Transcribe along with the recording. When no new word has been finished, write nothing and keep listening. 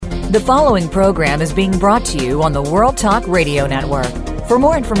The following program is being brought to you on the World Talk Radio Network. For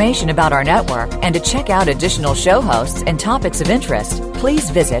more information about our network and to check out additional show hosts and topics of interest, please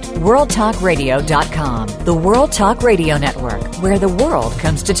visit worldtalkradio.com. The World Talk Radio Network, where the world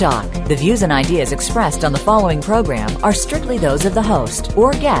comes to talk. The views and ideas expressed on the following program are strictly those of the host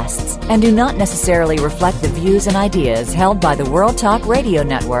or guests and do not necessarily reflect the views and ideas held by the World Talk Radio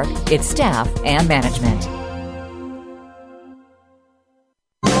Network, its staff, and management.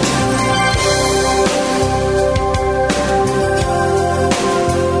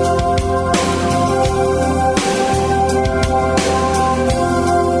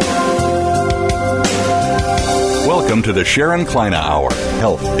 Welcome to the Sharon Kleyne Hour,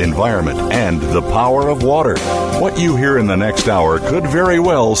 Health, Environment, and the Power of Water. What you hear in the next hour could very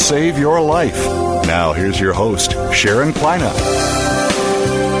well save your life. Now, here's your host, Sharon Kleyne.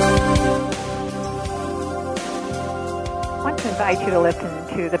 I want to invite you to listen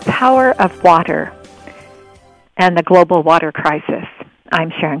to The Power of Water and the Global Water Crisis. I'm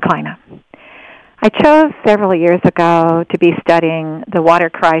Sharon Kleyne. I chose several years ago to be studying the water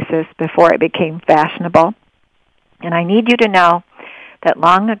crisis before it became fashionable. And I need you to know that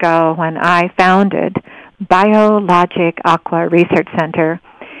long ago when I founded Biologic Aqua Research Center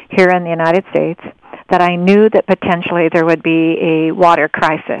here in the United States, that I knew that potentially there would be a water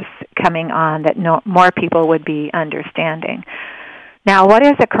crisis coming on that more people would be understanding. Now, what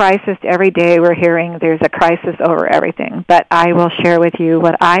is a crisis? Every day we're hearing there's a crisis over everything, but I will share with you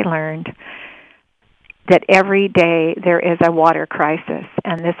what I learned, that every day there is a water crisis,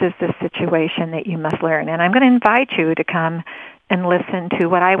 and this is the situation that you must learn. And I'm going to invite you to come and listen to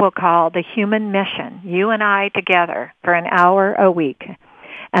what I will call the human mission, you and I together for an hour a week,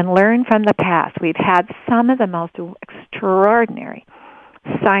 and learn from the past. We've had some of the most extraordinary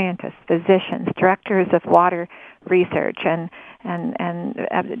scientists, physicians, directors of water research, and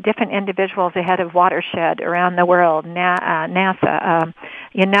different individuals, the head of watershed around the world, NASA,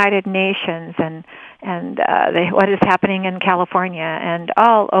 United Nations, and what is happening in California and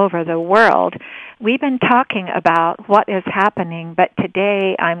all over the world. We've been talking about what is happening, but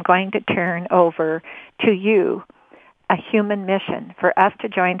today I'm going to turn over to you a human mission for us to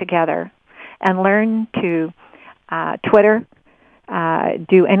join together and learn to Twitter,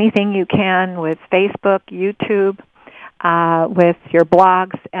 do anything you can with Facebook, YouTube, with your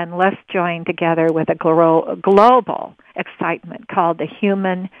blogs, and let's join together with a global excitement called the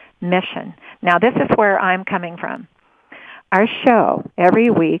human mission. Now, this is where I'm coming from. Our show every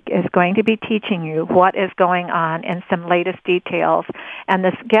week is going to be teaching you what is going on and some latest details, and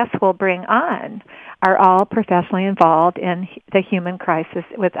the guests we'll bring on are all professionally involved in the human crisis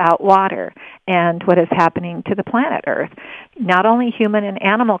without water and what is happening to the planet Earth. Not only human and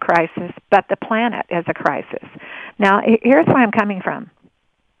animal crisis, but the planet is a crisis. Now, here's where I'm coming from.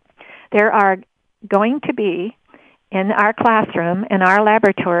 There are going to be, in our classroom, in our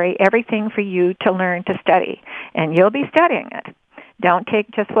laboratory, everything for you to learn to study. And you'll be studying it. Don't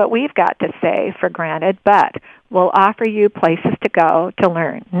take just what we've got to say for granted, but we'll offer you places to go to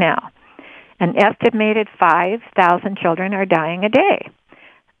learn. Now, an estimated 5,000 children are dying a day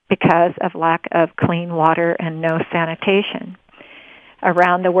because of lack of clean water and no sanitation.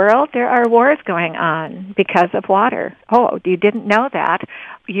 Around the world, there are wars going on because of water. Oh, you didn't know that.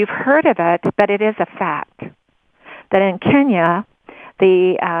 You've heard of it, but it is a fact that in Kenya,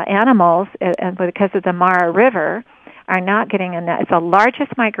 the animals, and because of the Mara River, are not getting enough. It's the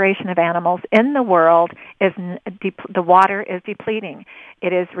largest migration of animals in the world. The water is depleting.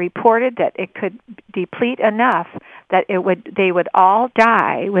 It is reported that it could deplete enough that they would all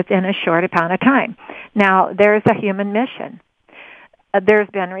die within a short amount of time. Now, there's a human mission. There's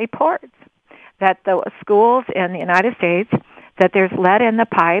been reports that the schools in the United States, that there's lead in the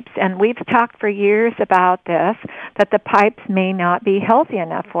pipes, and we've talked for years about this, that the pipes may not be healthy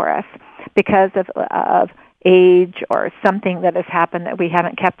enough for us because of age or something that has happened that we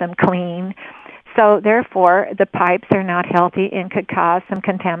haven't kept them clean. So therefore, the pipes are not healthy and could cause some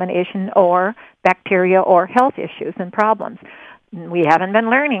contamination or bacteria or health issues and problems. We haven't been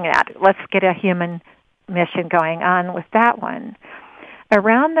learning that. Let's get a human mission going on with that one.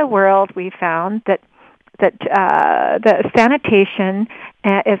 Around the world, we found that the sanitation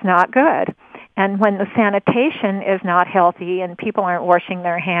is not good. And when the sanitation is not healthy and people aren't washing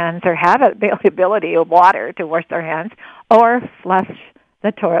their hands or have availability of water to wash their hands or flush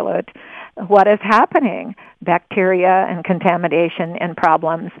the toilet, what is happening? Bacteria and contamination and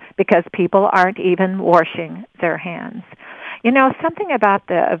problems because people aren't even washing their hands. You know, something about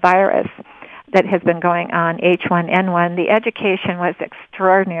the virus that has been going on, H1N1, the education was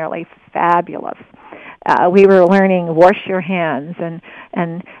extraordinarily fabulous. we were learning wash your hands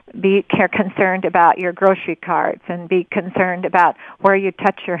and be concerned about your grocery carts and be concerned about where you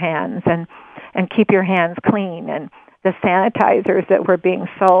touch your hands and keep your hands clean. And the sanitizers that were being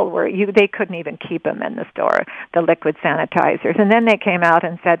sold they couldn't even keep them in the store, the liquid sanitizers. And then they came out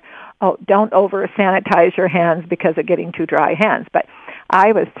and said, oh, don't over sanitize your hands because of getting too dry hands. But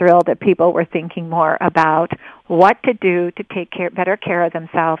I was thrilled that people were thinking more about what to do to take better care of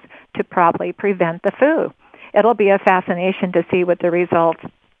themselves to properly prevent the flu. It'll be a fascination to see what the results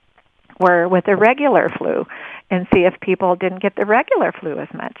were with the regular flu and see if people didn't get the regular flu as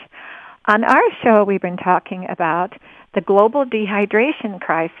much. On our show, we've been talking about the global dehydration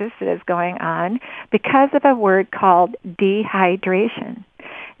crisis that is going on because of a word called dehydration.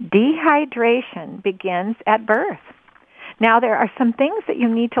 Dehydration begins at birth. Now, there are some things that you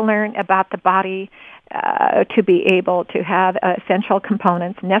need to learn about the body to be able to have essential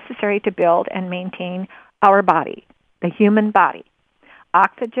components necessary to build and maintain our body, the human body.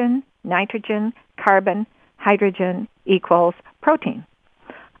 Oxygen, nitrogen, carbon, hydrogen equals protein.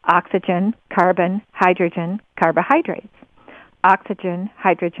 Oxygen, carbon, hydrogen, carbohydrates. Oxygen,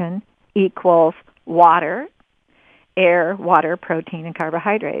 hydrogen equals water. Air, water, protein, and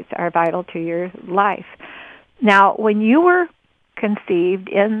carbohydrates are vital to your life. Now, when you were conceived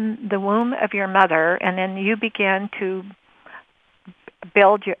in the womb of your mother, and then you began to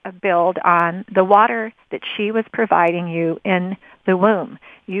build on the water that she was providing you in the womb,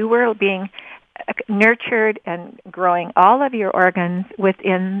 you were being nurtured and growing all of your organs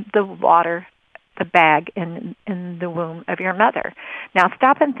within the water, the bag in the womb of your mother. Now,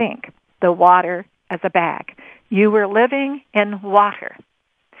 stop and think. The water as a bag. You were living in water.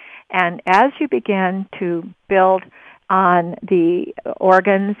 And as you began to build on the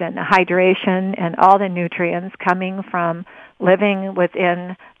organs and the hydration and all the nutrients coming from living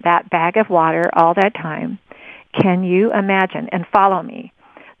within that bag of water all that time, can you imagine, and follow me,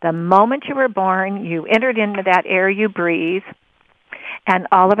 the moment you were born, you entered into that air you breathe, and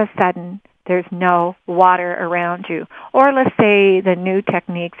all of a sudden, there's no water around you. Or let's say the new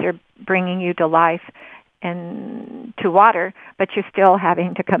techniques are bringing you to life and to water, but you're still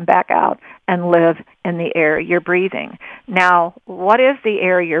having to come back out and live in the air you're breathing. Now, what is the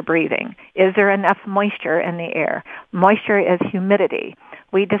air you're breathing? Is there enough moisture in the air? Moisture is humidity.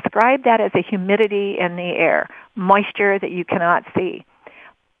 We describe that as a humidity in the air, moisture that you cannot see.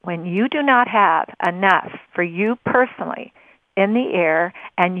 When you do not have enough for you personally in the air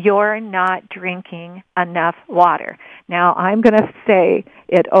and you're not drinking enough water. Now, I'm going to say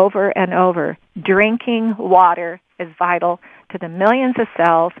it over and over. Drinking water is vital to the millions of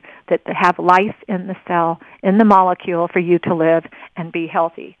cells that have life in the cell, in the molecule for you to live and be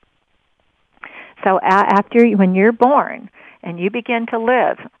healthy. So when you're born and you begin to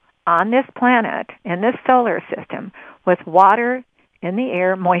live on this planet, in this solar system, with water in the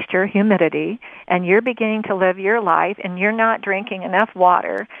air, moisture, humidity, and you're beginning to live your life and you're not drinking enough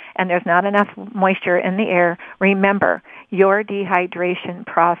water and there's not enough moisture in the air, remember, your dehydration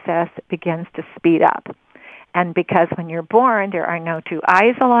process begins to speed up. And because when you're born, there are no two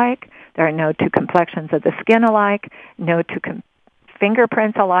eyes alike, there are no two complexions of the skin alike, no two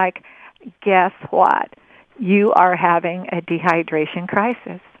fingerprints alike, guess what? You are having a dehydration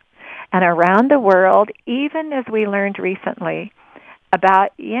crisis. And around the world, even as we learned recently,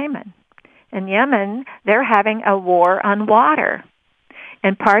 about Yemen. In Yemen, they're having a war on water.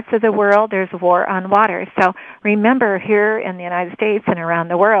 In parts of the world, there's war on water. So remember, here in the United States and around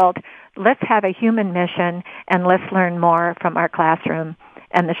the world, let's have a human mission and let's learn more from our classroom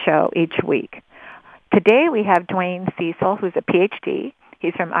and the show each week. Today we have Dwayne Cecil, who's a PhD.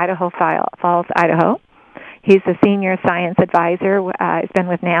 He's from Idaho Falls, Idaho. He's a senior science advisor. He's been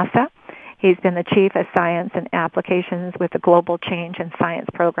with NASA. He's been the chief of science and applications with the Global Change and Science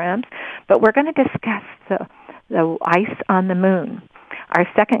programs. But we're going to discuss the ice on the moon. Our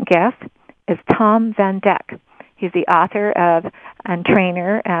second guest is Tom Van Dek. He's the author of and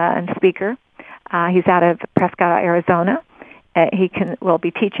trainer and speaker. He's out of Prescott, Arizona. Will be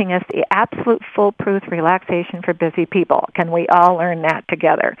teaching us the absolute foolproof relaxation for busy people. Can we all learn that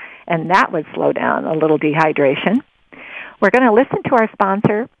together? And that would slow down a little dehydration. We're going to listen to our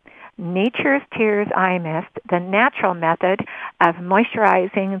sponsor, Nature's Tears Eye Mist, the natural method of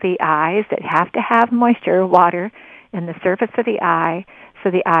moisturizing the eyes that have to have moisture, water, in the surface of the eye so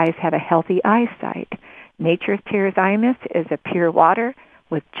the eyes have a healthy eyesight. Nature's Tears Eye Mist is a pure water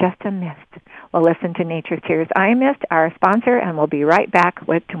with just a mist. We'll listen to Nature's Tears Eye Mist, our sponsor, and we'll be right back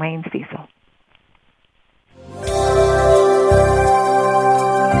with Dwayne Cecil.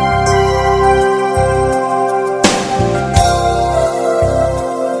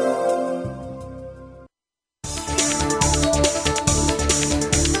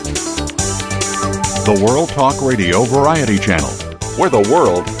 the World Talk Radio Variety Channel, where the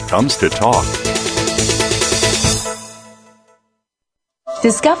world comes to talk.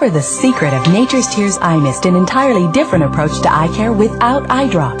 Discover the secret of Nature's Tears Eye Mist, an entirely different approach to eye care without eye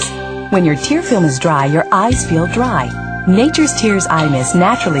drops. When your tear film is dry, your eyes feel dry. Nature's Tears Eye Mist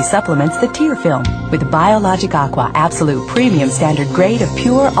naturally supplements the tear film with Biologic Aqua Absolute Premium Standard Grade of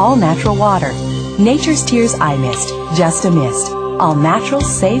pure, all-natural water. Nature's Tears Eye Mist, just a mist. All natural,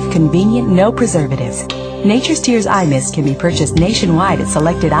 safe, convenient, no preservatives. Nature's Tears Eye Mist can be purchased nationwide at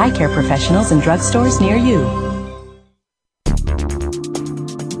selected eye care professionals and drugstores near you.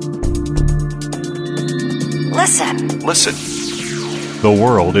 Listen. The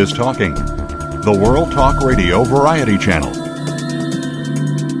world is talking. The World Talk Radio Variety Channel.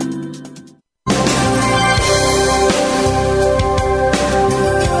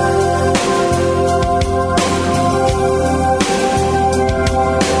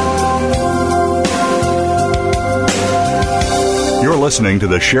 Listening to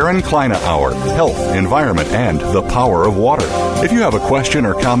the Sharon Kleina Hour, Health, Environment, and the Power of Water. If you have a question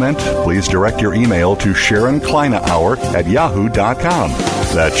or comment, please direct your email to SharonKleinaHour@yahoo.com.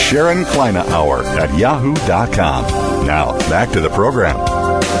 That's SharonKleinaHour@yahoo.com. Now, back to the program.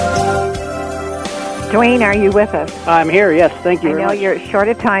 Dwayne, are you with us? I'm here, yes. Thank you very much. I know you're short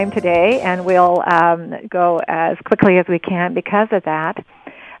of time today, and we'll go as quickly as we can because of that.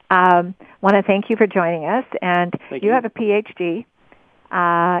 Want to thank you for joining us, and you have a PhD.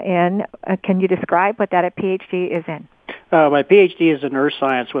 Can you describe what that PhD is in? My PhD is in earth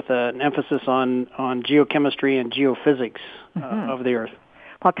science with an emphasis on geochemistry and geophysics of the Earth.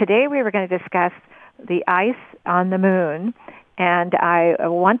 Well, today we were going to discuss the ice on the moon, and I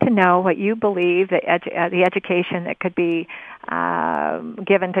want to know what you believe the education that could be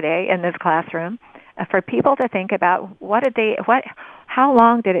given today in this classroom for people to think about how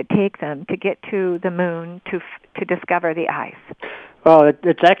long did it take them to get to the moon to discover the ice? Well,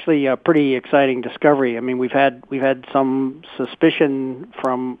 it's actually a pretty exciting discovery. I mean, we've had some suspicion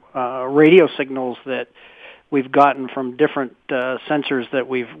from radio signals that we've gotten from different sensors that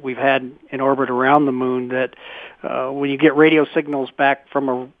we've had in orbit around the moon that when you get radio signals back from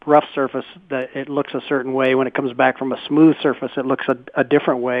a rough surface, that it looks a certain way. When it comes back from a smooth surface, it looks a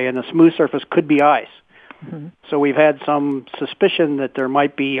different way, and the smooth surface could be ice. Mm-hmm. So we've had some suspicion that there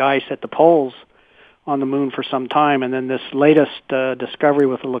might be ice at the poles on the moon for some time, and then this latest discovery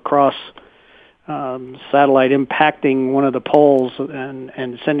with the LaCrosse satellite impacting one of the poles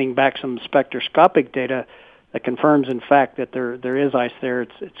and sending back some spectroscopic data that confirms, in fact, that there is ice there.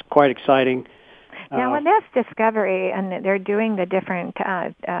 It's quite exciting. Now, in this discovery, and they're doing the different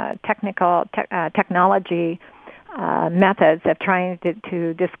technology methods of trying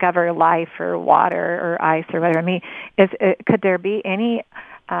to discover life or water or ice or whatever. I mean, could there be any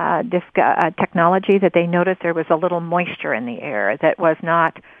technology that they noticed there was a little moisture in the air that was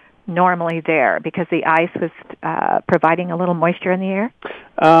not normally there because the ice was providing a little moisture in the air?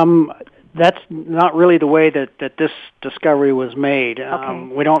 That's not really the way that this discovery was made. Okay.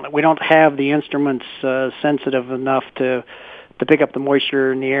 We don't have the instruments sensitive enough to pick up the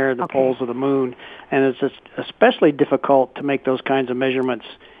moisture in the air, the poles of the moon, and it's especially difficult to make those kinds of measurements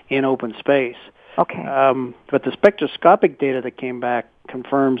in open space. Okay. But the spectroscopic data that came back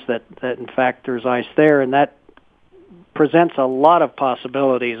confirms that in fact there's ice there, and that presents a lot of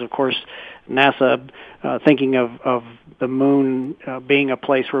possibilities. Of course, NASA thinking of the moon being a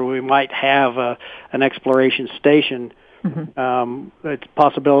place where we might have an exploration station. Mm-hmm. It's a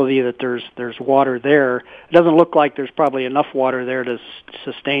possibility that there's water there. It doesn't look like there's probably enough water there to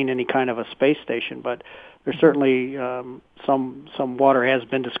sustain any kind of a space station, but there's certainly some water has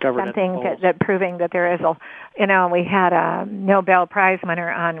been discovered. Something that proving that there is we had a Nobel Prize winner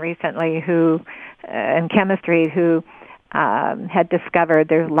on recently who in chemistry who had discovered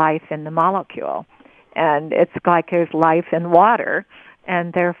there's life in the molecule, and it's like there's life in water.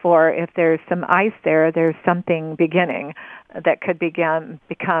 And therefore, if there's some ice there, there's something beginning that could become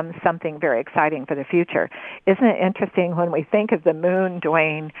something very exciting for the future. Isn't it interesting when we think of the moon,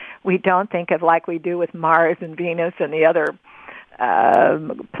 Dwayne, we don't think of like we do with Mars and Venus and the other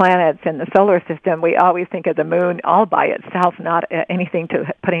planets in the solar system. We always think of the moon all by itself, not anything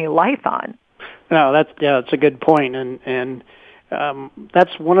to put any life on. No, that's a good point, and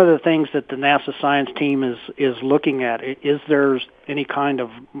that's one of the things that the NASA science team is looking at. Is there any kind of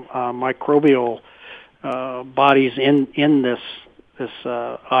microbial bodies in this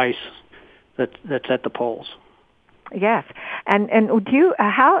ice that's at the poles? Yes, and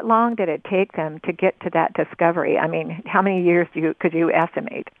how long did it take them to get to that discovery? I mean, how many years could you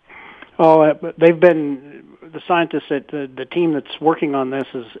estimate? Oh, they've been the scientists at the team that's working on this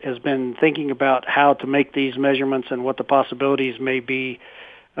has been thinking about how to make these measurements and what the possibilities may be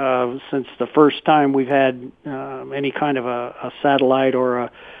since the first time we've had any kind of a satellite or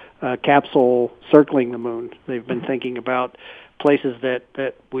a capsule circling the moon. They've been thinking about places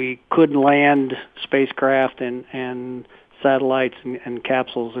that we could land spacecraft and satellites and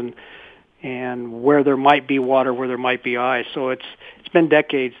capsules and where there might be water, where there might be ice. So it's been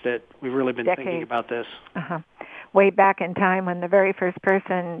decades that we've really been thinking about this. Way back in time when the very first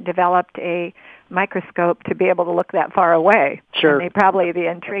person developed a microscope to be able to look that far away. Sure. And the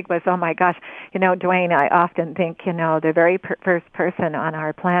intrigue was, oh my gosh, Dwayne, I often think, the very first person on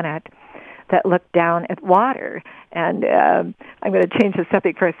our planet that looked down at water. And I'm going to change the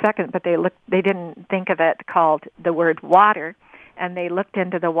subject for a second, but they didn't think of it called the word water. And they looked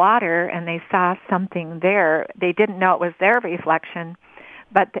into the water and they saw something there. They didn't know it was their reflection,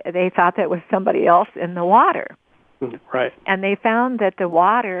 but they thought that it was somebody else in the water. Right. And they found that the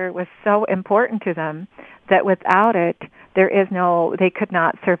water was so important to them that without it, they could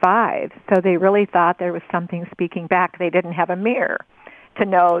not survive. So they really thought there was something speaking back. They didn't have a mirror to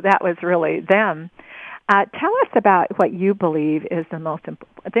know that was really them. Tell us about what you believe is the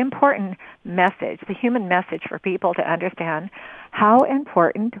important message, the human message for people to understand how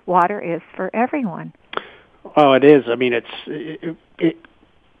important water is for everyone. Oh, it is. I mean,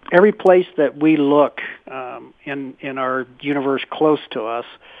 every place that we look in our universe close to us,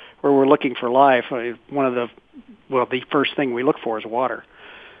 where we're looking for life, the first thing we look for is water,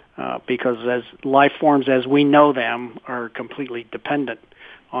 because as life forms as we know them are completely dependent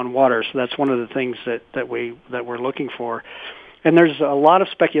on water. So that's one of the things that we're looking for. And there's a lot of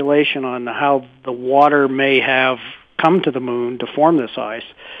speculation on how the water may have come to the moon to form this ice.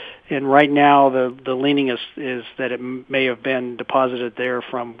 And right now the leaning is that it may have been deposited there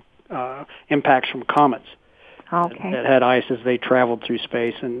from impacts from comets. Okay. That had ice as they traveled through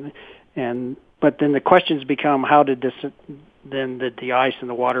space, but then the questions become, how did the ice and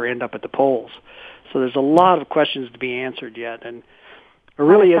the water end up at the poles? So there's a lot of questions to be answered yet, and it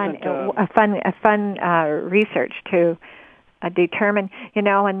really isn't a fun research to determine.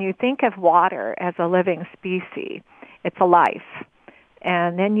 When you think of water as a living species, it's a life.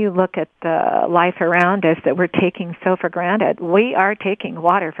 And then you look at the life around us that we're taking so for granted. We are taking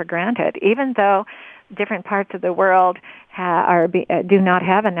water for granted, even though different parts of the world do not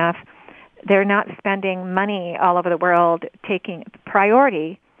have enough. They're not spending money all over the world taking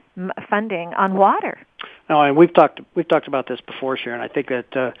priority funding on water. No, and we've talked about this before, Sharon. I think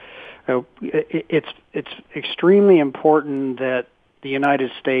that it's extremely important that the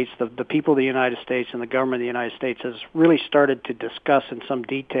United States, the people of the United States and the government of the United States has really started to discuss in some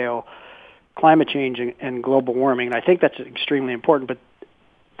detail climate change and global warming. And I think that's extremely important, but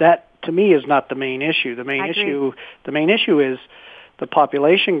that to me is not the main issue. The main issue is the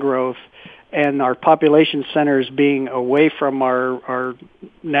population growth and our population centers being away from our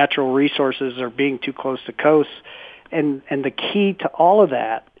natural resources or being too close to coasts. And the key to all of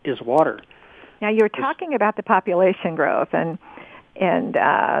that is water. Now, you're talking about the population growth, and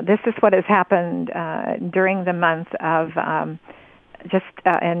this is what has happened during the month of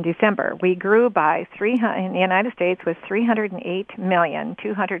in December. We grew by in the United States with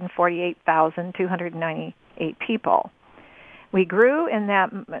 308,248,298 people. We grew in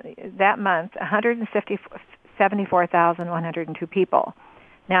that month 174,102 people.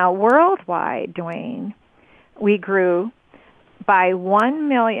 Now, worldwide, Dwayne, we grew by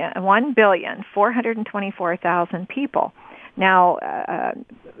 1,424,000 people. Now,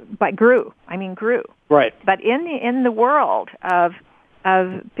 but grew. Right. But in the world of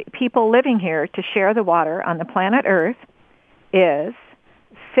people living here to share the water on the planet Earth is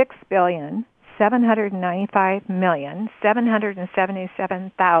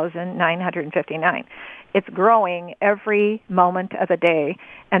 6,795,777,959. It's growing every moment of the day,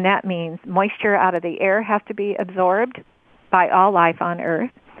 and that means moisture out of the air has to be absorbed by all life on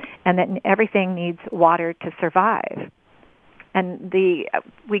Earth, and that everything needs water to survive. And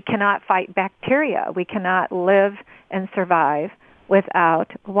we cannot fight bacteria. We cannot live and survive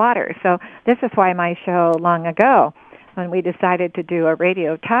without water. So this is why my show long ago, when we decided to do a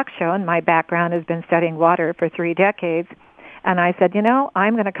radio talk show, and my background has been studying water for 3 decades, and I said,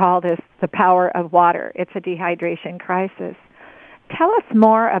 I'm going to call this the power of water. It's a dehydration crisis. Tell us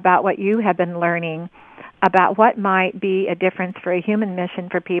more about what you have been learning about what might be a difference for a human mission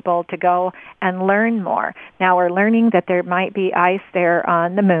for people to go and learn more. Now, we're learning that there might be ice there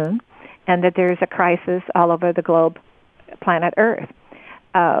on the moon and that there's a crisis all over the globe, planet Earth.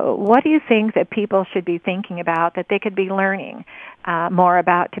 what do you think that people should be thinking about, that they could be learning more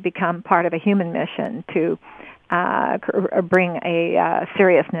about to become part of a human mission to bring a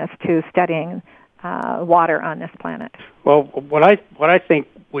seriousness to studying water on this planet? Well, what I think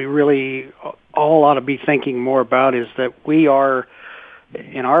we really all ought to be thinking more about is that we are,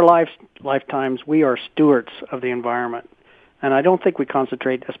 in our lifetimes, we are stewards of the environment. And I don't think we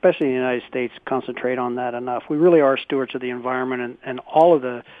concentrate, especially in the United States, concentrate on that enough. We really are stewards of the environment and all of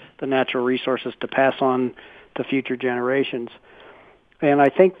the natural resources to pass on to future generations. And I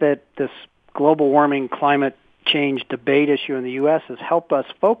think that this global warming climate change debate issue in the U.S. has helped us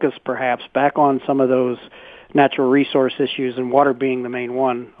focus perhaps back on some of those natural resource issues, and water being the main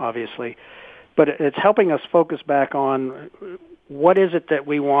one, obviously. But it's helping us focus back on what is it that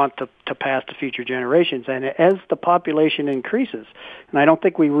we want to pass to future generations. And as the population increases, and I don't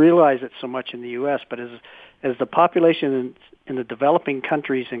think we realize it so much in the U.S., but as the population in the developing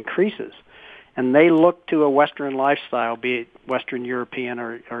countries increases, and they look to a Western lifestyle, be it Western European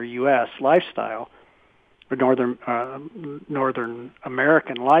or U.S. lifestyle, or Northern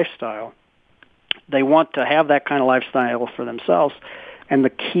American lifestyle, they want to have that kind of lifestyle for themselves, and the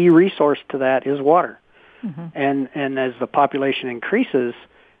key resource to that is water. Mm-hmm. And as the population increases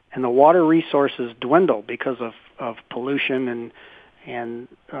and the water resources dwindle because of pollution and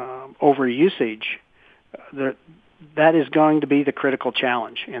overusage, that is going to be the critical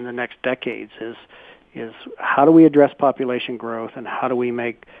challenge in the next decades is how do we address population growth, and how do we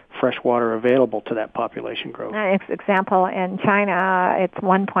make fresh water available to that population growth? Example, in China, it's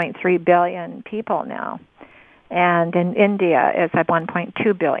 1.3 billion people now, and in India, it's at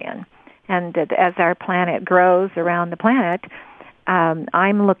 1.2 billion. And as our planet grows around the planet,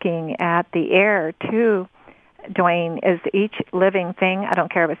 I'm looking at the air, too, Dwayne, is each living thing, I don't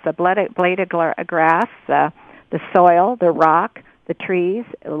care if it's the blade of grass, the soil, the rock, the trees,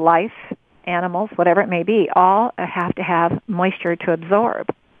 life, animals, whatever it may be, all have to have moisture to absorb.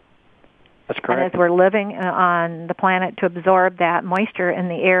 That's correct. And as we're living on the planet to absorb that moisture in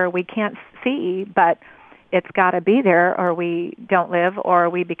the air, we can't see, but it's got to be there, or we don't live, or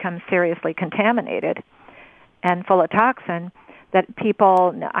we become seriously contaminated and full of toxin. That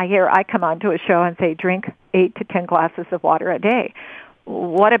people, I come onto a show and say, drink 8 to 10 glasses of water a day.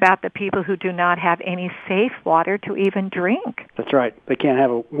 What about the people who do not have any safe water to even drink? That's right. They can't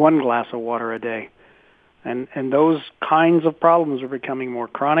have one glass of water a day. And those kinds of problems are becoming more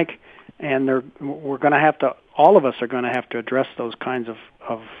chronic, and we're going to have to, all of us are going to have to address those kinds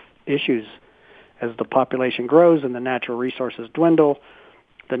of issues as the population grows and the natural resources dwindle.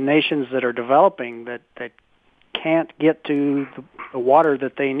 The nations that are developing that can't get to the water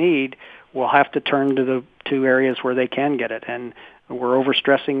that they need will have to turn to areas where they can get it, and we're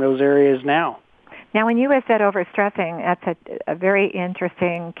overstressing those areas now. Now, when you said overstressing, that's a very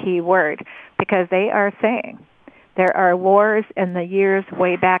interesting key word, because they are saying there are wars in the years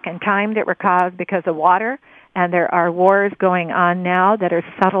way back in time that were caused because of water, and there are wars going on now that are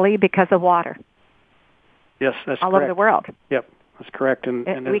subtly because of water. Yes, that's all correct. Over the world. Yep, that's correct. And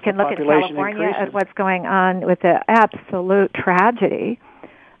we can look at California at what's going on with the absolute tragedy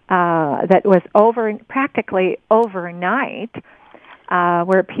that was practically overnight,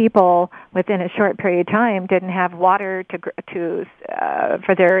 where people within a short period of time didn't have water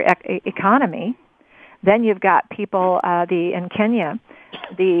for their economy. Then you've got people in Kenya,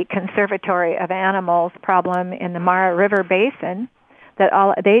 the Conservatory of Animals problem in the Mara River Basin, that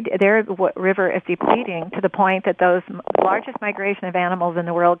their river is depleting to the point that those largest migration of animals in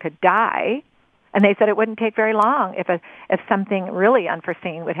the world could die. And they said it wouldn't take very long if something really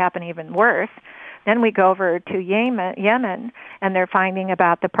unforeseen would happen even worse. Then we go over to Yemen, and they're finding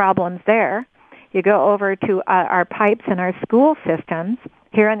about the problems there. You go over to our pipes in our school systems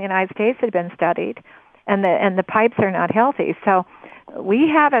here in the United States that have been studied, and the pipes are not healthy. So we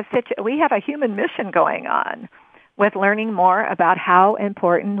have a human mission going on with learning more about how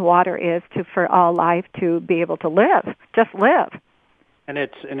important water is for all life to be able to live, just live. And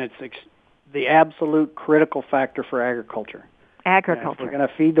it's the absolute critical factor for agriculture. Agriculture. If we're going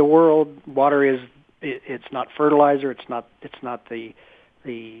to feed the world, water it's not fertilizer, it's not the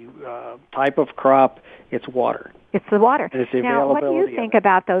type of crop, it's water. It's the water. And it's the now, what do you think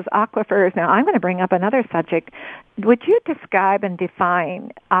about those aquifers? Now, I'm going to bring up another subject. Would you describe and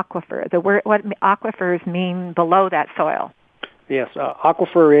define aquifer, what aquifers mean below that soil? Yes,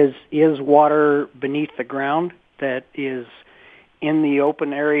 aquifer is water beneath the ground that is in the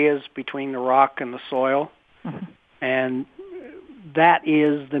open areas between the rock and the soil. Mm-hmm. And that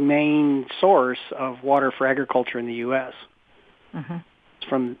is the main source of water for agriculture in the U.S. Mm-hmm.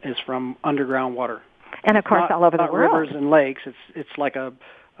 It's from underground water. And of course, all over the world. Rivers and lakes. It's like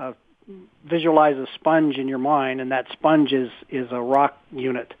visualize a sponge in your mind, and that sponge is a rock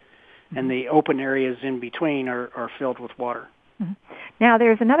unit, and the open areas in between are filled with water. Mm-hmm. Now,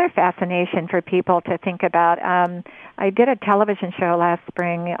 there's another fascination for people to think about. I did a television show last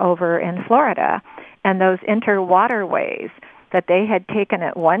spring over in Florida, and those interwaterways that they had taken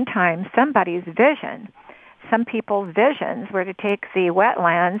at one time, somebody's vision. Some people's visions were to take the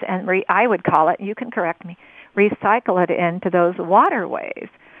wetlands and, I would call it, you can correct me, recycle it into those waterways.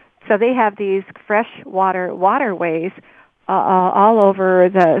 So they have these freshwater waterways all over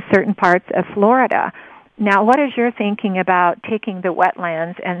the certain parts of Florida. Now, what is your thinking about taking the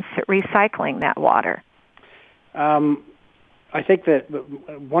wetlands and recycling that water? I think that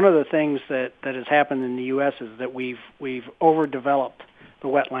one of the things that has happened in the U.S. is that we've overdeveloped the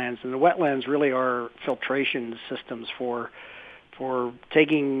wetlands, and the wetlands really are filtration systems for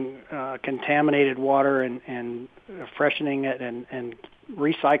taking contaminated water and freshening it and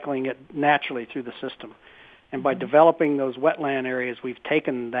recycling it naturally through the system. And by developing those wetland areas, we've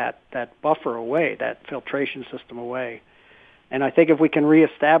taken that buffer away, that filtration system away. And I think if we can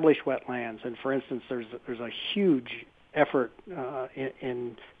reestablish wetlands, and for instance, there's a huge effort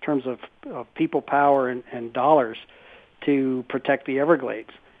in terms of people power and dollars to protect the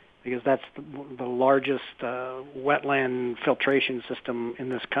Everglades, because that's the largest wetland filtration system in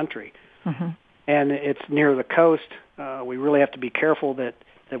this country. Mm-hmm. And it's near the coast. We really have to be careful that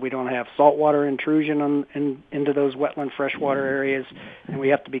we don't have saltwater intrusion into those wetland freshwater areas, and we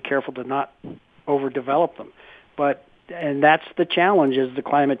have to be careful to not overdevelop them. And that's the challenge as the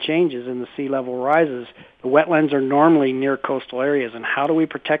climate changes and the sea level rises. The wetlands are normally near coastal areas, and how do we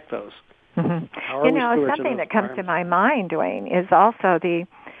protect those? Mm-hmm. Something that comes to my mind, Dwayne, is also the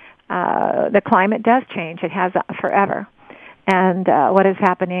climate does change. It has forever. And what is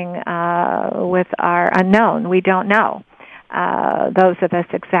happening with our unknown, we don't know. Those of us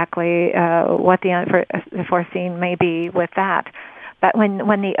exactly what the foreseen may be with that. But when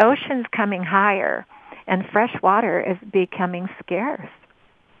the ocean's coming higher and fresh water is becoming scarce.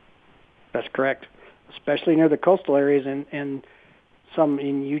 That's correct, especially near the coastal areas. And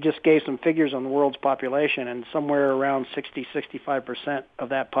you just gave some figures on the world's population, and somewhere around 60-65% of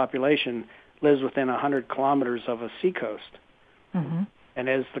that population lives within 100 kilometers of a seacoast. Mm-hmm. And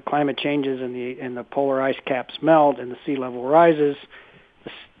as the climate changes and the polar ice caps melt and the sea level rises,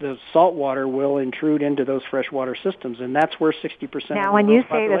 the salt water will intrude into those freshwater systems, and that's where 60% Now, when you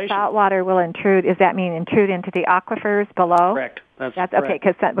say the salt water will intrude, does that mean intrude into the aquifers below? Correct. That's correct. Okay,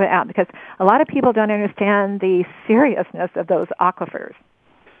 because a lot of people don't understand the seriousness of those aquifers.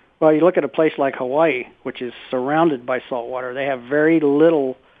 Well, you look at a place like Hawaii, which is surrounded by salt water. They have very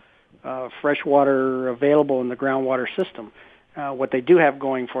little fresh water available in the groundwater system. What they do have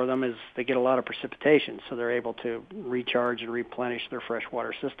going for them is they get a lot of precipitation, so they're able to recharge and replenish their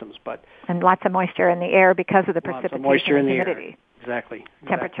freshwater systems. And lots of moisture in the air because of the precipitation moisture and in humidity. The air. Exactly.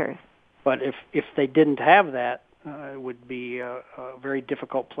 Temperatures. But if they didn't have that, it would be a very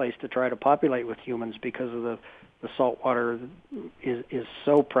difficult place to try to populate with humans because of the salt water is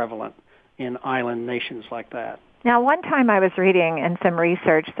so prevalent in island nations like that. Now, one time I was reading in some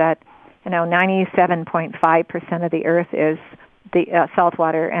research that 97.5% of the Earth is the salt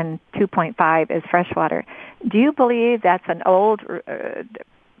water and 2.5 is freshwater. Do you believe that's an old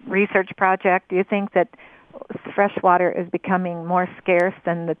research project? Do you think that freshwater is becoming more scarce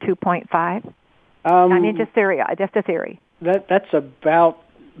than the 2.5? I mean, just a theory. That's about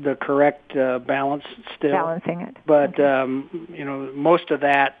the correct balance still. Balancing it. But, most of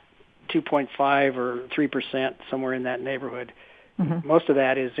that, 2.5 or 3%, somewhere in that neighborhood, mm-hmm. most of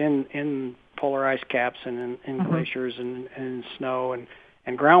that is in polar ice caps and in mm-hmm. glaciers and snow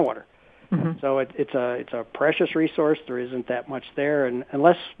and groundwater. Mm-hmm. So it's a precious resource. There isn't that much there, and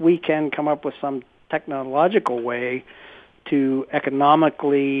unless we can come up with some technological way to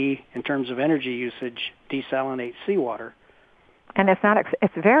economically, in terms of energy usage, desalinate seawater. And it's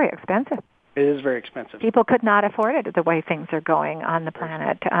very expensive. It is very expensive. People could not afford it the way things are going on the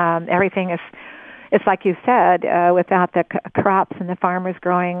planet. Everything is, it's like you said, without the crops and the farmers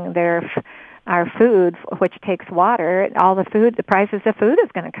growing our food, which takes water, the prices of food is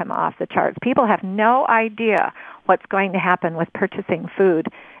going to come off the charts. People have no idea what's going to happen with purchasing food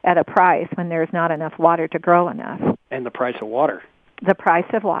at a price when there's not enough water to grow enough. And the price of water. The price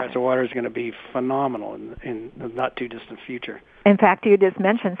of water. The price of water is going to be phenomenal in the not-too-distant future. In fact, you just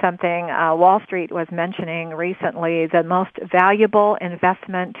mentioned something. Wall Street was mentioning recently the most valuable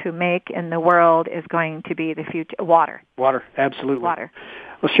investment to make in the world is going to be the future water. Water, absolutely. Water.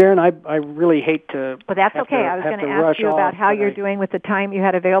 Well, Sharon, I really hate to. But that's okay. I was going to ask you about how you're doing with the time you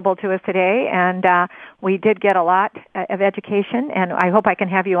had available to us today, and We did get a lot of education, and I hope I can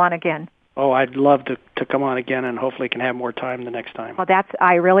have you on again. Oh, I'd love to come on again, and hopefully can have more time the next time. Well,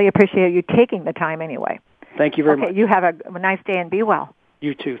 I really appreciate you taking the time anyway. Thank you very much. You have a nice day and be well.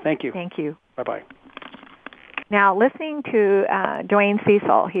 You too. Thank you. Thank you. Bye-bye. Now, listening to Dwayne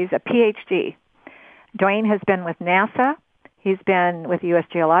Cecil, he's a PhD. Dwayne has been with NASA. He's been with the U.S.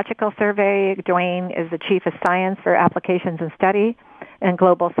 Geological Survey. Dwayne is the Chief of Science for Applications and Study and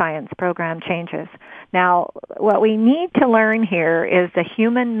Global Science Program Changes. Now, what we need to learn here is the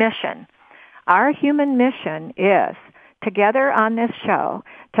human mission. Our human mission is, together on this show,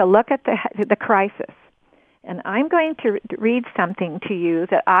 to look at the crisis. And I'm going to read something to you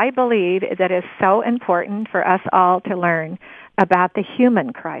that I believe that is so important for us all to learn about the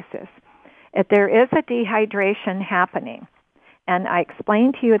human crisis. If there is a dehydration happening, and I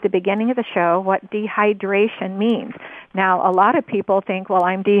explained to you at the beginning of the show what dehydration means. Now, a lot of people think, well,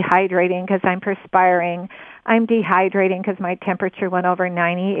 I'm dehydrating because I'm perspiring. I'm dehydrating because my temperature went over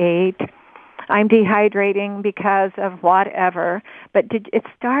 98. I'm dehydrating because of whatever. But it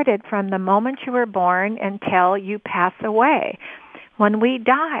started from the moment you were born until you pass away. When we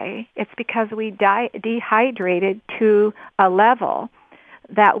die, it's because we dehydrated to a level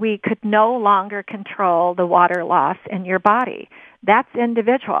that we could no longer control the water loss in your body. That's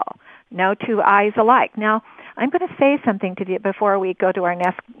individual. No two eyes alike. Now, I'm going to say something to you before we go to our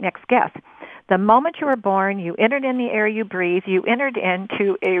next guest. The moment you were born, you entered in the air you breathe. You entered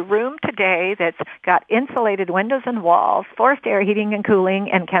into a room today that's got insulated windows and walls, forced air heating and cooling,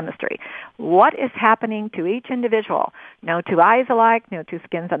 and chemistry. What is happening to each individual? No two eyes alike, no two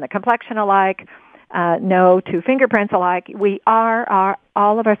skins on the complexion alike, no two fingerprints alike.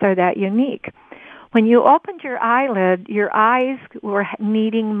 All of us are that unique. When you opened your eyelid, your eyes were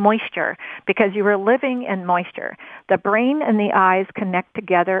needing moisture because you were living in moisture. The brain and the eyes connect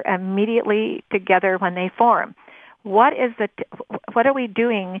together immediately together when they form. What are we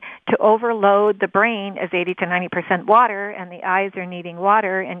doing to overload the brain is 80 to 90% water, and the eyes are needing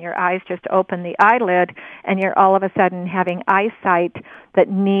water, and your eyes just open the eyelid, and you're all of a sudden having eyesight that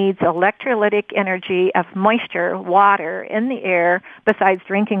needs electrolytic energy of moisture, water in the air, besides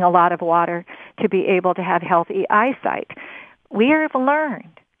drinking a lot of water to be able to have healthy eyesight. We have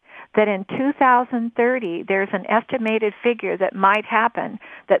learned that in 2030, there's an estimated figure that might happen,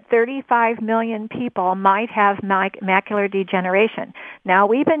 that 35 million people might have macular degeneration. Now,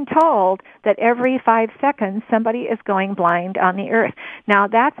 we've been told that every 5 seconds, somebody is going blind on the earth. Now,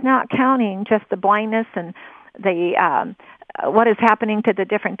 that's not counting just the blindness and the what is happening to the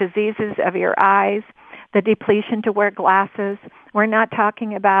different diseases of your eyes, the depletion to wear glasses. We're not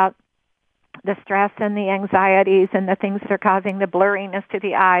talking about the stress and the anxieties and the things that are causing the blurriness to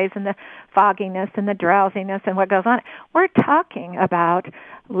the eyes and the fogginess and the drowsiness and what goes on. We're talking about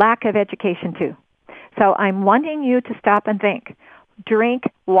lack of education too. So I'm wanting you to stop and think. Drink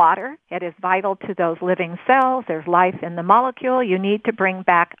water. It is vital to those living cells. There's life in the molecule. You need to bring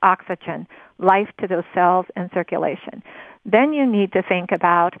back oxygen, life to those cells in circulation. Then you need to think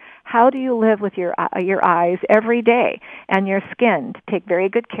about how do you live with your eyes every day and your skin, to take very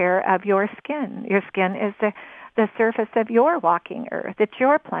good care of your skin. Your skin is the surface of your walking earth. It's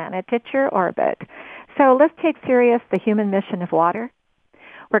your planet. It's your orbit. So let's take serious the human mission of water.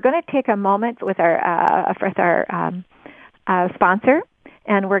 We're going to take a moment with our sponsor,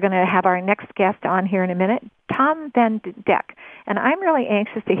 and we're going to have our next guest on here in a minute, Tom Van Dek. And I'm really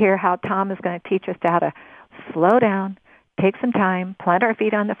anxious to hear how Tom is going to teach us how to slow down, take some time, plant our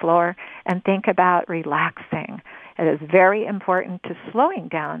feet on the floor, and think about relaxing. It is very important to slowing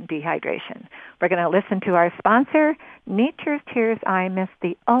down dehydration. We're going to listen to our sponsor, Nature's Tears Eye Mist,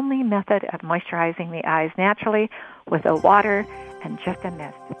 the only method of moisturizing the eyes naturally with a water and just a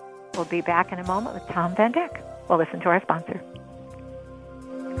mist. We'll be back in a moment with Tom Van Dek. We'll listen to our sponsor.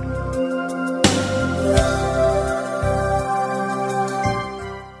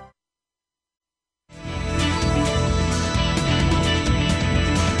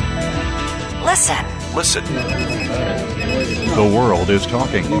 Listen. The world is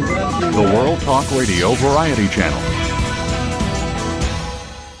talking. The World Talk Radio Variety Channel.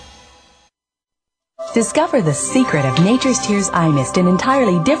 Discover the secret of Nature's Tears Eye Mist, an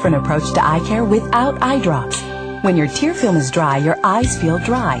entirely different approach to eye care without eye drops. When your tear film is dry, your eyes feel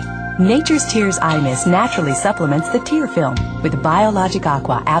dry. Nature's Tears Eye Mist naturally supplements the tear film with Biologic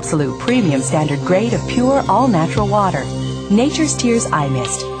Aqua Absolute Premium Standard Grade of pure, all-natural water. Nature's Tears Eye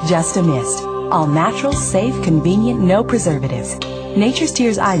Mist, just a mist. All natural, safe, convenient, no preservatives. Nature's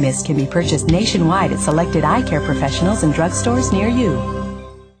Tears Eye Mist can be purchased nationwide at selected eye care professionals and drugstores near you.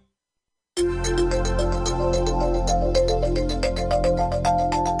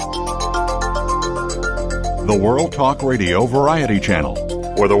 the World Talk Radio Variety Channel,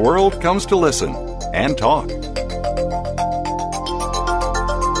 where the world comes to listen and talk.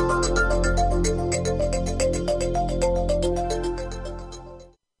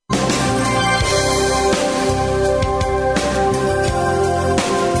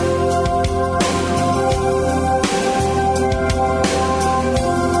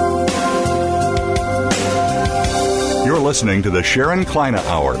 Listening to the Sharon Kleina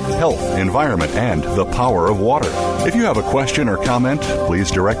Hour, Health, Environment, and the Power of Water. If you have a question or comment,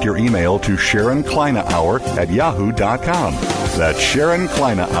 please direct your email to SharonKleinaHour@yahoo.com. That's Sharon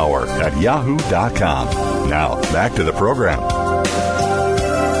Kleina Hour at yahoo.com. Now, back to the program.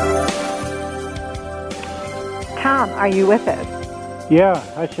 Tom, are you with us? Yeah.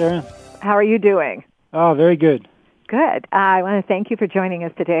 Hi, Sharon. How are you doing? Oh, very good. Good. I want to thank you for joining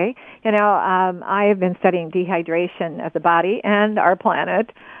us today. I have been studying dehydration of the body and our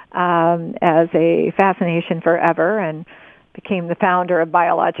planet as a fascination forever, and became the founder of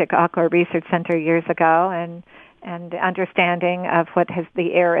Biologic Aqua Research Center years ago, and understanding of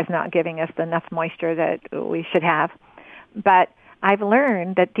the air is not giving us enough moisture that we should have. But I've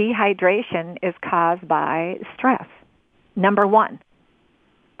learned that dehydration is caused by stress. Number one,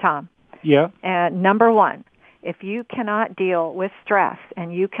 Tom. Yeah. And number one. If you cannot deal with stress,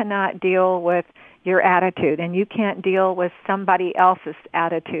 and you cannot deal with your attitude, and you can't deal with somebody else's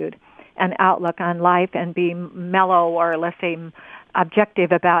attitude and outlook on life, and be mellow, or let's say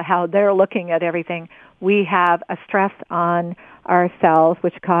objective about how they're looking at everything, we have a stress on ourselves,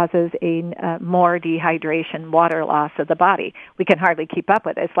 which causes a more dehydration, water loss of the body. We can hardly keep up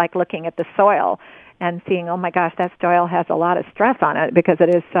with it. It's like looking at the soil and seeing, oh my gosh, that soil has a lot of stress on it because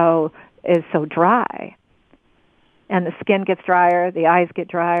it is so dry. And the skin gets drier, the eyes get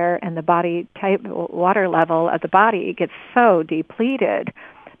drier, and the body water level of the body gets so depleted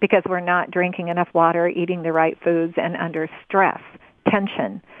because we're not drinking enough water, eating the right foods, and under stress,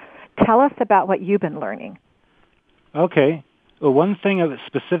 tension. Tell us about what you've been learning. Okay. Well, one thing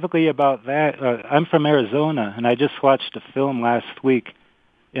specifically about that, I'm from Arizona, and I just watched a film last week,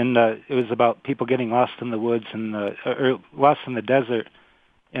 and it was about people getting lost in the woods or lost in the desert,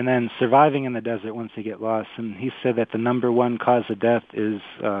 and then surviving in the desert once they get lost. And he said that the number one cause of death is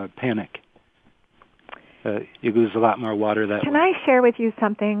panic. You lose a lot more water that way. Can I share with you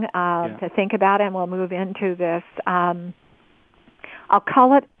something to think about, and we'll move into this? I'll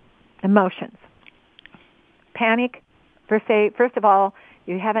call it emotions. Panic, first of all,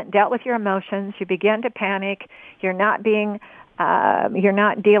 you haven't dealt with your emotions. You begin to panic. You're not dealing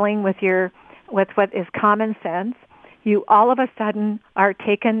with what is common sense. You all of a sudden are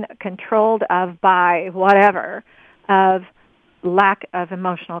controlled of by whatever, of lack of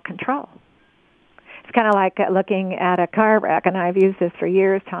emotional control. It's kind of like looking at a car wreck, and I've used this for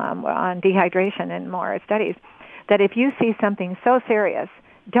years, Tom, on dehydration and more studies, that if you see something so serious,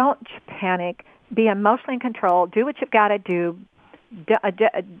 don't panic, be emotionally controlled, do what you've got to do,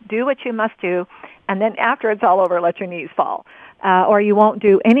 do what you must do, and then after it's all over, let your knees fall, or you won't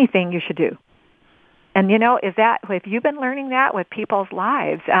do anything you should do. And, have you been learning that with people's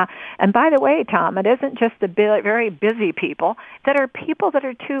lives? And by the way, Tom, it isn't just the very busy people that are people that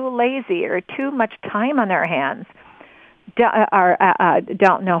are too lazy or too much time on their hands,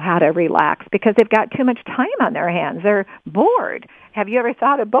 don't know how to relax because they've got too much time on their hands. They're bored. Have you ever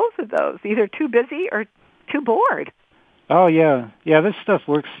thought of both of those, either too busy or too bored? Oh, yeah. Yeah, this stuff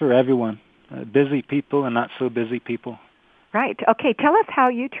works for everyone, busy people and not so busy people. Right. Okay, tell us how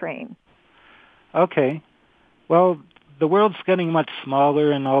you train. Okay. Well, the world's getting much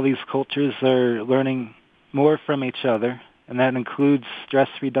smaller, and all these cultures are learning more from each other, and that includes stress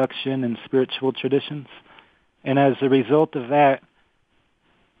reduction and spiritual traditions. And as a result of that,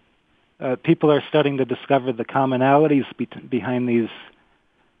 people are starting to discover the commonalities behind these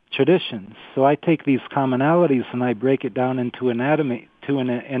traditions. So I take these commonalities and I break it down into anatomy.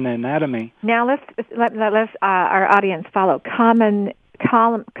 Now let's our audience follow common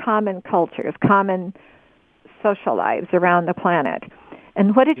cultures, common social lives around the planet.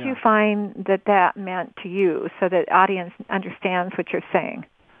 And what did you find that meant to you so that the audience understands what you're saying?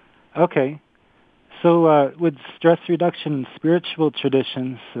 Okay. So with stress reduction and spiritual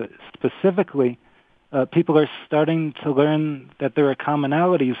traditions specifically, people are starting to learn that there are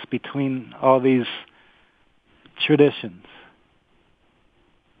commonalities between all these traditions.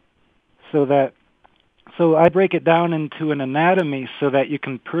 So I break it down into an anatomy so that you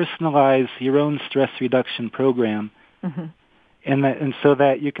can personalize your own stress reduction program, and so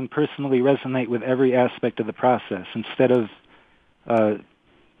that you can personally resonate with every aspect of the process instead of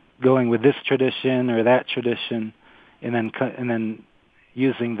going with this tradition or that tradition, and then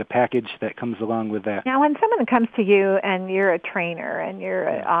using the package that comes along with that. Now, when someone comes to you and you're a trainer and you're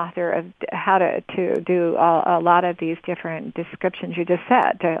an author of how to do a lot of these different descriptions you just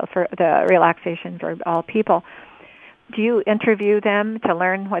said for the relaxation for all people, do you interview them to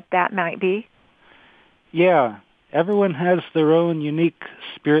learn what that might be? Yeah. Everyone has their own unique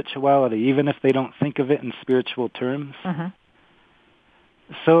spirituality, even if they don't think of it in spiritual terms. Mm-hmm.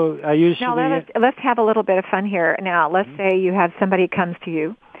 So I usually... Now, let's have a little bit of fun here. Now, let's say you have somebody comes to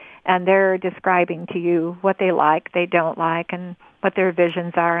you, and they're describing to you what they like, they don't like, and what their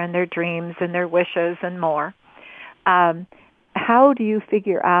visions are, and their dreams, and their wishes, and more. How do you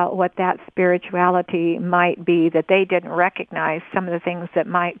figure out what that spirituality might be that they didn't recognize, some of the things that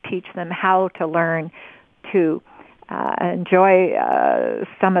might teach them how to learn to enjoy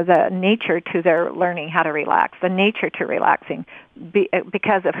some of the nature to their learning how to relax, the nature to relaxing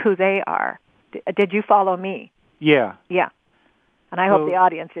because of who they are? Did you follow me? Yeah. Yeah. And I hope the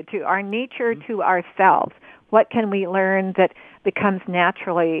audience did too. Our nature to ourselves. What can we learn that becomes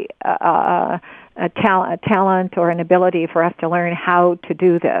naturally a talent or an ability for us to learn how to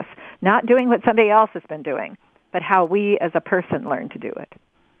do this? Not doing what somebody else has been doing, but how we as a person learn to do it.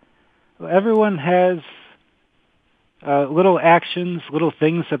 Well, everyone has little actions, little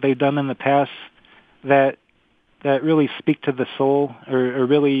things that they've done in the past that really speak to the soul or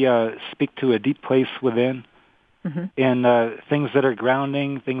really speak to a deep place within. Mm-hmm. And things that are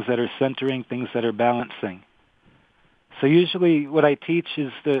grounding, things that are centering, things that are balancing. So usually what I teach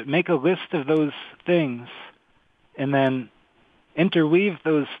is to make a list of those things and then interweave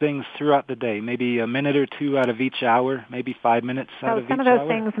those things throughout the day, maybe a minute or two out of each hour, maybe 5 minutes out of each hour. So some of those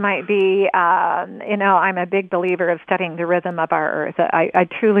things might be, I'm a big believer of studying the rhythm of our Earth. I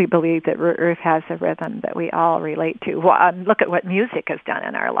truly believe that Earth has a rhythm that we all relate to. Well, look at what music has done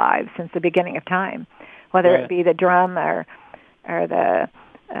in our lives since the beginning of time, whether it be the drum or the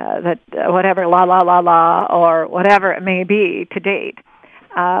whatever, la, la, la, la, or whatever it may be to date.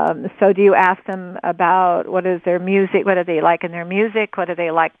 So do you ask them about what is their music, what do they like in their music, what do they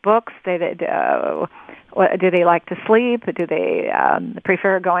like books, what, do they like to sleep, do they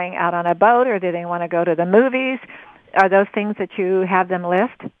prefer going out on a boat, or do they want to go to the movies? Are those things that you have them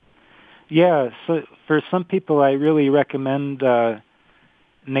list? Yeah, so for some people I really recommend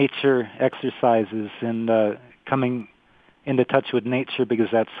nature exercises and coming into touch with nature because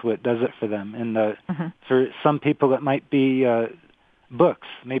that's what does it for them. And for some people it might be books,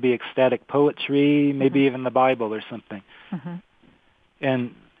 maybe ecstatic poetry, maybe even the Bible or something. Mm-hmm.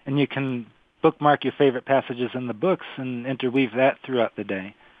 And you can bookmark your favorite passages in the books and interweave that throughout the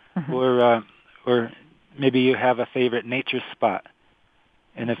day. Mm-hmm. Or maybe you have a favorite nature spot.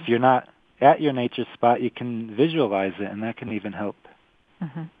 And if you're not at your nature spot, you can visualize it, and that can even help.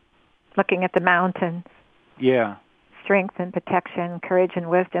 Mm-hmm. Looking at the mountains. Yeah. Strength and protection, courage and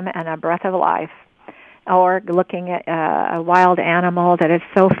wisdom, and a breath of life. Or looking at a wild animal that is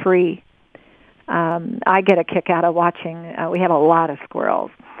so free. I get a kick out of watching, we have a lot of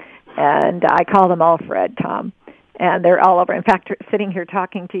squirrels, and I call them all Fred, Tom. And they're all over. In fact, sitting here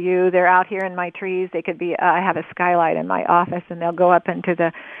talking to you, they're out here in my trees. They could be, I have a skylight in my office, and they'll go up into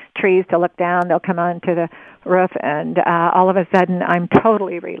the trees to look down. They'll come onto the roof, and all of a sudden, I'm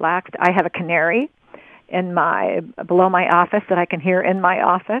totally relaxed. I have a canary below my office that I can hear in my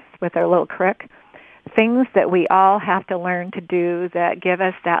office with their little crick. Things that we all have to learn to do that give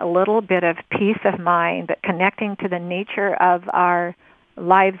us that little bit of peace of mind, but connecting to the nature of our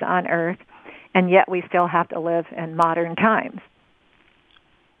lives on Earth, and yet we still have to live in modern times.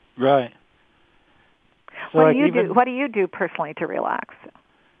 Right. So What do you do personally to relax?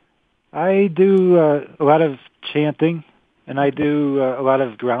 I do a lot of chanting, and I do a lot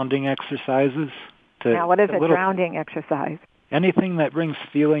of grounding exercises. Now, what is a grounding exercise? Anything that brings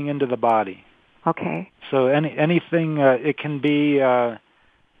feeling into the body. Okay. So anything, it can be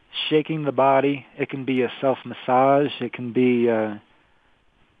shaking the body. It can be a self-massage. It can be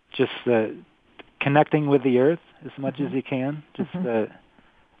just connecting with the earth as much as you can. Just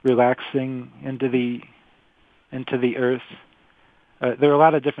relaxing into the earth. There are a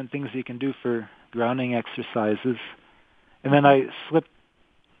lot of different things you can do for grounding exercises. And then I slip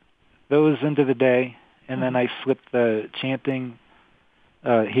those into the day, and then I slip the chanting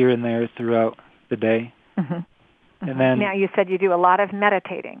here and there throughout the day. Mm-hmm. And then now you said you do a lot of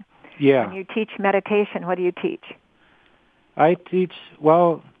meditating. Yeah. When you teach meditation, what do you teach? I teach,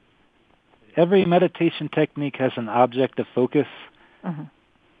 every meditation technique has an object of focus. Mm-hmm.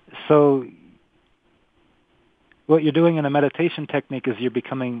 So what you're doing in a meditation technique is you're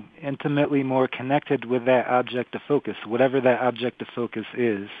becoming intimately more connected with that object of focus, whatever that object of focus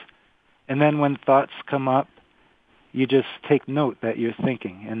is. And then when thoughts come up, you just take note that you're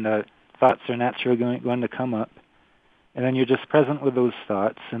thinking, and the thoughts are naturally going to come up. And then you're just present with those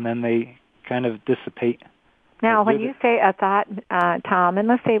thoughts, and then they kind of dissipate. Now, when you say a thought, Tom, and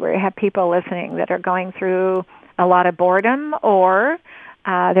let's say we have people listening that are going through a lot of boredom, or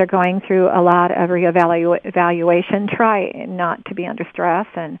they're going through a lot of reevaluation, try not to be under stress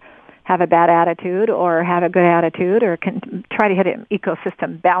and have a bad attitude or have a good attitude, or try to hit an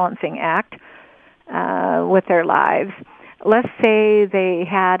ecosystem balancing act with their lives. Let's say they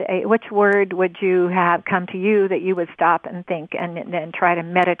had which word would you have come to you that you would stop and think and then try to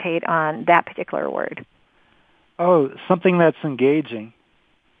meditate on that particular word? Oh, something that's engaging.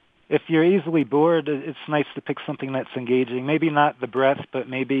 If you're easily bored, it's nice to pick something that's engaging. Maybe not the breath, but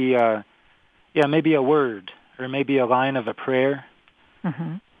maybe maybe a word or maybe a line of a prayer.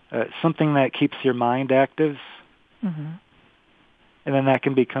 Mm-hmm. Something that keeps your mind active. Mm-hmm. And then that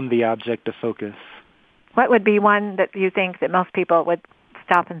can become the object of focus. What would be one that you think that most people would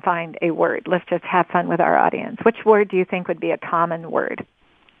stop and find a word? Let's just have fun with our audience. Which word do you think would be a common word?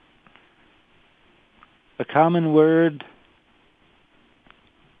 A common word,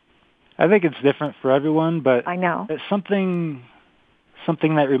 I think it's different for everyone, but I know. It's something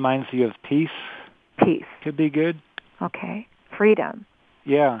that reminds you of peace. Peace. Could be good. Okay. Freedom.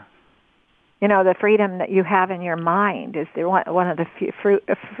 Yeah. You know, the freedom that you have in your mind is one of the few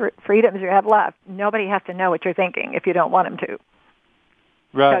freedoms you have left. Nobody has to know what you're thinking if you don't want them to.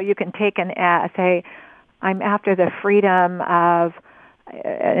 Right. So you can take say, I'm after the freedom of,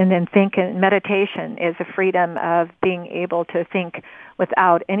 and then think, and meditation is a freedom of being able to think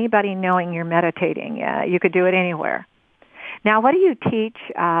without anybody knowing you're meditating. You could do it anywhere. Now, what do you teach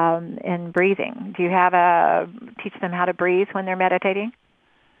in breathing? Do you teach them how to breathe when they're meditating?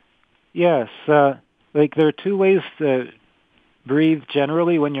 Yes. There are two ways to breathe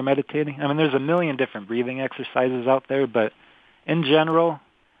generally when you're meditating. I mean, there's a million different breathing exercises out there, but in general,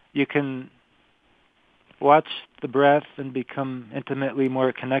 you can watch the breath and become intimately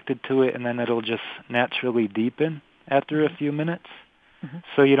more connected to it, and then it'll just naturally deepen after a few minutes. Mm-hmm.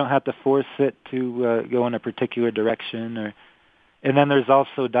 So you don't have to force it to go in a particular direction. And then there's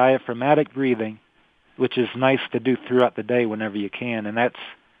also diaphragmatic breathing, which is nice to do throughout the day whenever you can, and that's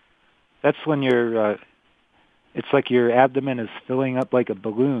when it's like your abdomen is filling up like a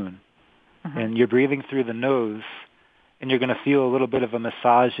balloon, and you're breathing through the nose, and you're going to feel a little bit of a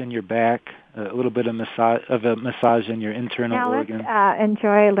massage in your back, a little bit of a massage in your internal organs. Now let's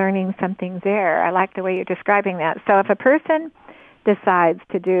enjoy learning something there. I like the way you're describing that. So if a person decides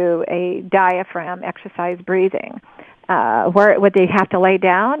to do a diaphragm exercise breathing, where would they have to lay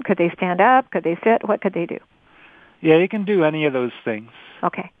down? Could they stand up? Could they sit? What could they do? Yeah, you can do any of those things.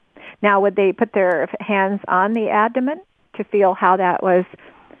 Okay. Now, would they put their hands on the abdomen to feel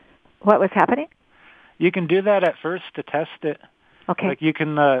what was happening? You can do that at first to test it. Okay. Like you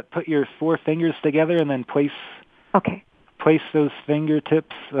can put your 4 fingers together and then place those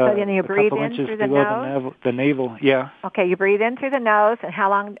fingertips so then you breathe a couple in inches through the below nose? the navel. Yeah. Okay, you breathe in through the nose, and how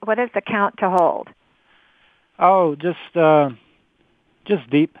long? What is the count to hold? Oh, just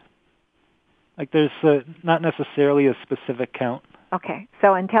deep. Like there's not necessarily a specific count. Okay,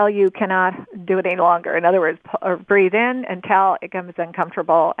 so until you cannot do it any longer. In other words, breathe in until it becomes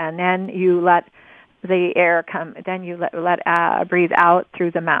uncomfortable, and then you let the air come. Then you let breathe out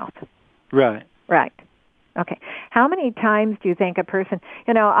through the mouth. Right. Right. Okay. How many times do you think a person?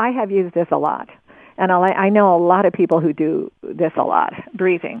 I have used this a lot, and I know a lot of people who do this a lot.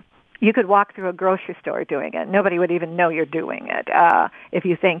 Breathing. You could walk through a grocery store doing it. Nobody would even know you're doing it if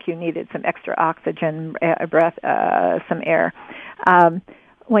you think you needed some extra oxygen, breath, some air.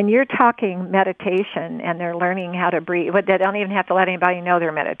 When you're talking meditation and they're learning how to breathe, they don't even have to let anybody know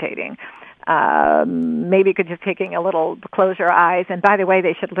they're meditating. Maybe you could just taking a little, close your eyes. And by the way,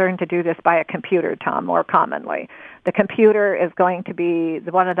 they should learn to do this by a computer, Tom, more commonly. The computer is going to be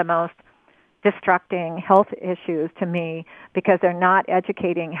one of the most destructing health issues to me because they're not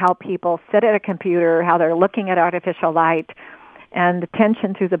educating how people sit at a computer, how they're looking at artificial light, and the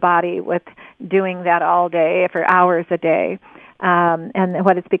tension through the body with doing that all day for hours a day. And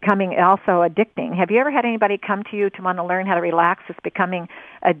what it's becoming also addicting. Have you ever had anybody come to you to want to learn how to relax? It's becoming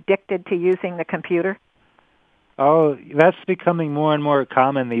addicted to using the computer? Oh, that's becoming more and more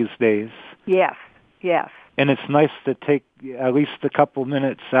common these days. Yes, yes. And it's nice to take at least a couple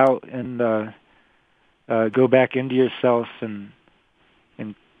minutes out and go back into yourself and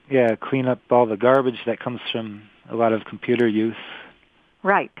clean up all the garbage that comes from a lot of computer use.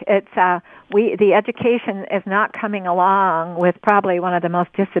 Right. It's the education is not coming along with probably one of the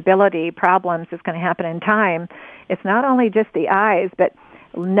most disability problems that's going to happen in time. It's not only just the eyes, but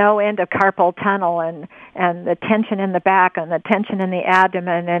no end of carpal tunnel and the tension in the back and the tension in the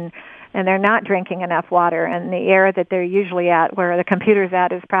abdomen, and they're not drinking enough water, and the air that they're usually at, where the computer's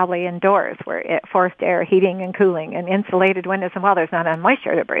at, is probably indoors, where forced air heating and cooling and insulated windows, and there's not enough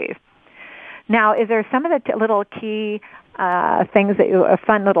moisture to breathe. Now, is there some of the little key things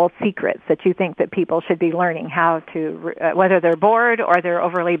fun little secrets that you think that people should be learning how to, whether they're bored or they're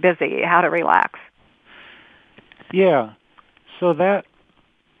overly busy, how to relax? Yeah. So that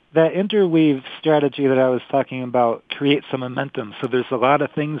interweave strategy that I was talking about creates some momentum. So there's a lot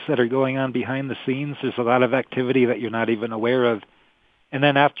of things that are going on behind the scenes. There's a lot of activity that you're not even aware of. And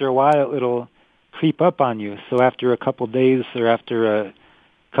then after a while, it'll creep up on you. So after a couple days or after a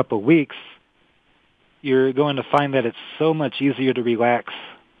couple weeks, you're going to find that it's so much easier to relax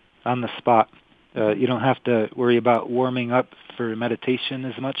on the spot. You don't have to worry about warming up for meditation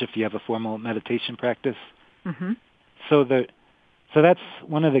as much if you have a formal meditation practice. Mm-hmm. So that's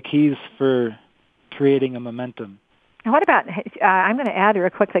one of the keys for creating a momentum. And what about, I'm going to add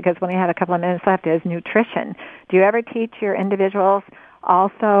real quickly because we only have a couple of minutes left, is nutrition. Do you ever teach your individuals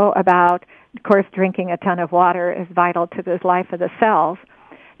also about, of course, drinking a ton of water is vital to the life of the cells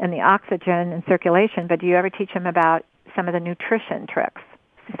and the oxygen and circulation, but do you ever teach them about some of the nutrition tricks,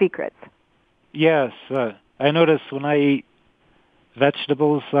 secrets? Yes. I notice when I eat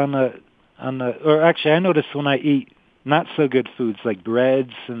vegetables I notice when I eat not so good foods like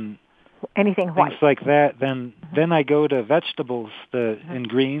breads and anything white, things like that, then I go to vegetables and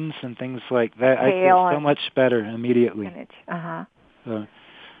greens and things like that. Kale, I feel so much better immediately. Spinach.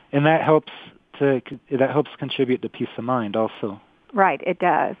 And that helps contribute to peace of mind also. Right, it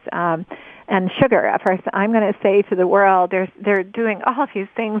does. And sugar, of course, I'm going to say to the world, they're doing all these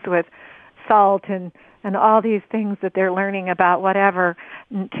things with salt and all these things that they're learning about whatever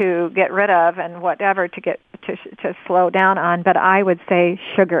to get rid of and whatever to slow down on. But I would say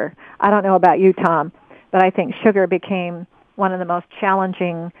sugar. I don't know about you, Tom, but I think sugar became one of the most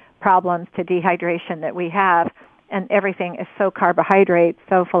challenging problems to dehydration that we have. And everything is so carbohydrate,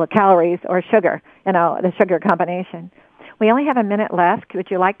 so full of calories, or sugar, the sugar combination. We only have a minute left. Would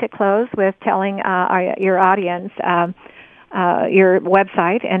you like to close with telling your audience your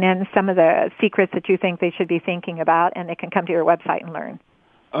website and then some of the secrets that you think they should be thinking about, and they can come to your website and learn?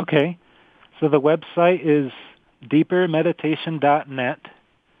 Okay. So the website is deepermeditation.net.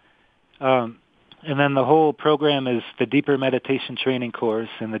 And then the whole program is the Deeper Meditation Training Course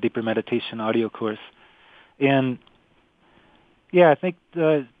and the Deeper Meditation Audio Course. And, yeah, I think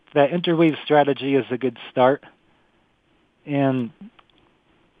that interweave strategy is a good start. And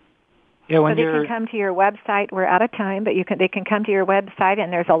yeah, when so they can come to your website. We're out of time, but they can come to your website,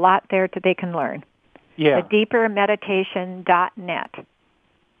 and there's a lot there that they can learn. Yeah. The deepermeditation.net.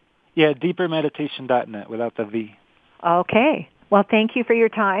 Yeah, deepermeditation.net without the V. Okay. Well, thank you for your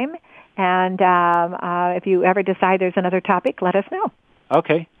time. And if you ever decide there's another topic, let us know.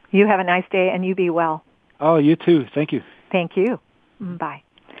 Okay. You have a nice day, and you be well. Oh, you too. Thank you. Thank you. Bye.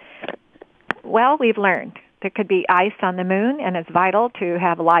 Well, we've learned there could be ice on the moon, and it's vital to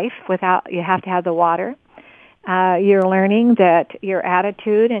have life without, you have to have the water. You're learning that your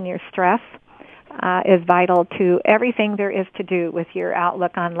attitude and your stress is vital to everything there is to do with your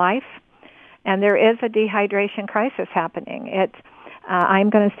outlook on life. And there is a dehydration crisis happening.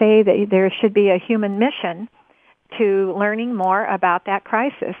 I'm going to say that there should be a human mission to learning more about that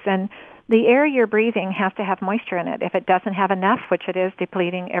crisis. And the air you're breathing has to have moisture in it. If it doesn't have enough, which it is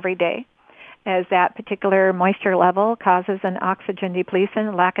depleting every day, as that particular moisture level causes an oxygen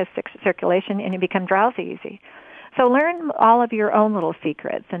depletion, lack of circulation, and you become drowsy easy. So learn all of your own little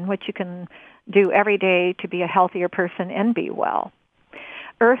secrets and what you can do every day to be a healthier person and be well.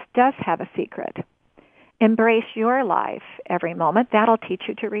 Earth does have a secret. Embrace your life every moment. That'll teach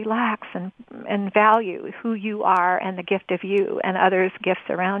you to relax and value who you are and the gift of you and others' gifts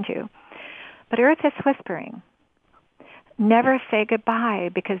around you. But Earth is whispering. Never say goodbye,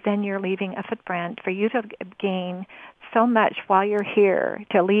 because then you're leaving a footprint for you to gain so much while you're here,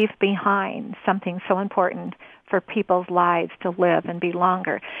 to leave behind something so important for people's lives to live and be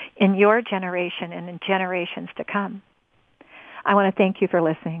longer in your generation and in generations to come. I want to thank you for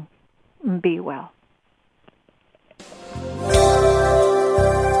listening. Be well.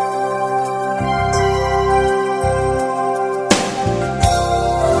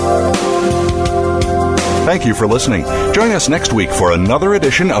 Thank you for listening. Join us next week for another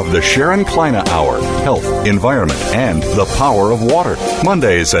edition of the Sharon Kleine Hour, Health, Environment, and the Power of Water.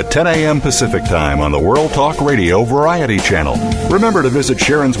 Mondays at 10 a.m. Pacific Time on the World Talk Radio Variety Channel. Remember to visit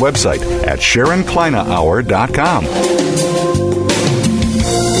Sharon's website at SharonKleineHour.com.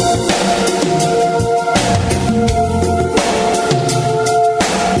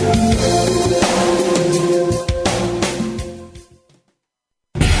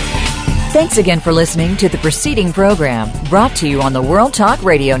 Thanks again for listening to the preceding program brought to you on the World Talk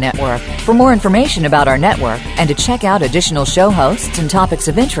Radio Network. For more information about our network and to check out additional show hosts and topics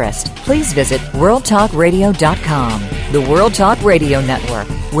of interest, please visit worldtalkradio.com. The World Talk Radio Network,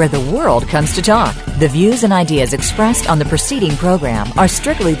 where the world comes to talk. The views and ideas expressed on the preceding program are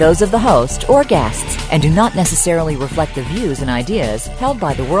strictly those of the host or guests and do not necessarily reflect the views and ideas held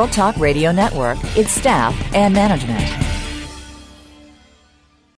by the World Talk Radio Network, its staff, and management.